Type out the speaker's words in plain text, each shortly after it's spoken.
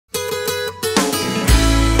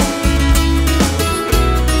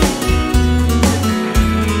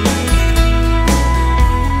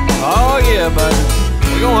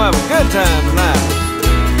bedtime tonight.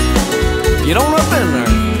 Get on up in there.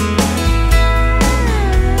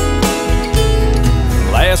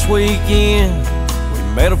 Last weekend, we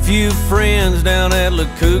met a few friends down at La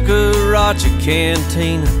Cucaracha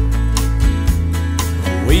Cantina.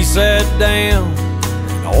 We sat down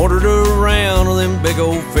and ordered a round of them big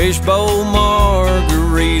old fishbowl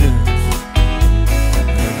margaritas.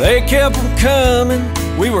 They kept them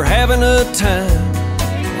coming, we were having a time,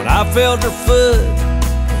 when I felt her foot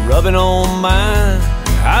rubbing on mine.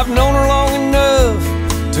 I've known her long enough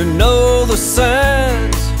to know the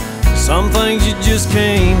signs. Some things you just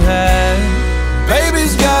can't hide.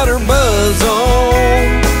 Baby's got her buzz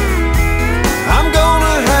on. I'm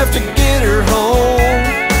gonna have to get her home.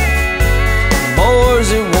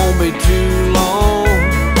 Boys, it won't be too long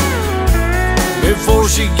before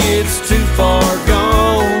she gets too far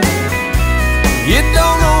gone. You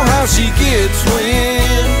don't know how she gets when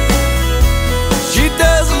she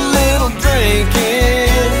does a little drinking.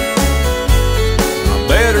 I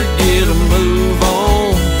better get a move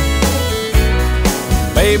on.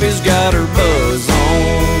 Baby's got her buzz on.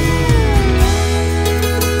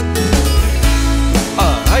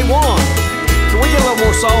 Hey, Juan, can we get a little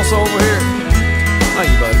more salsa over here? Thank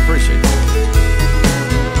you, bud. Appreciate it.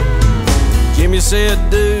 Jimmy said,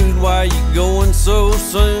 dude, why you going so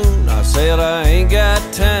soon? I said, I ain't got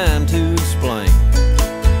time to explain.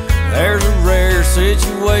 There's a rare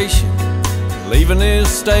situation leaving this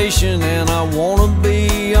station, and I wanna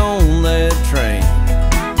be on that train.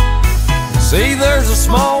 See, there's a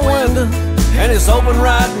small window, and it's open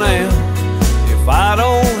right now. If I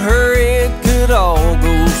don't hurry, it could all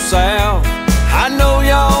go south. I know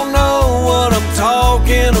y'all know what I'm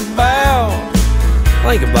talking about.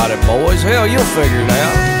 Think about it, boys. Hell, you'll figure it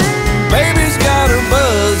out. Baby's got her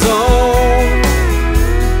buzz on.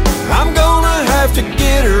 I'm gonna have to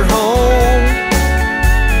get her home.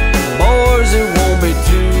 Boys, it won't be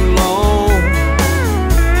too long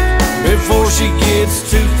before she gets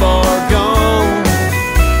too far gone.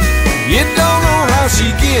 You don't know how she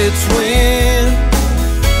gets when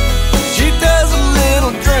she does a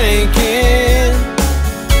little drinking.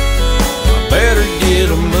 I better get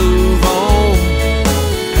a move on.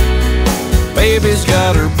 Baby's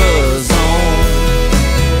got her buzz on.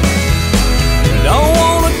 Don't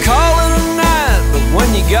wanna call it a night, but when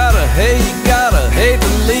you gotta hate to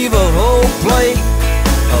leave a whole plate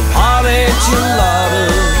of hot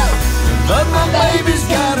enchiladas. But my baby's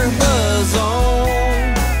got her buzz on.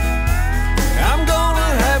 I'm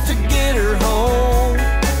gonna have to get her home.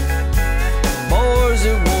 Boys,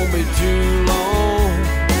 it won't be too long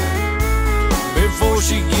before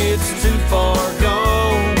she gets too far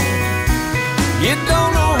gone. You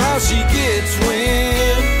don't know how she gets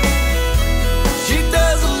when she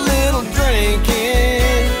does a little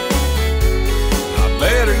drinking. I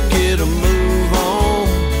better get a move on.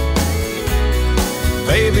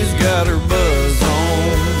 Baby's got her buzz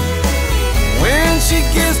on. When she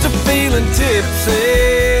gets to feeling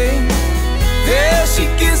tipsy, yeah, she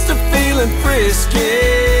gets to feeling frisky.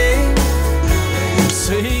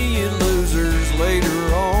 See you losers later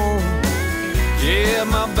on. Yeah,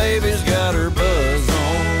 my baby's got her buzz on.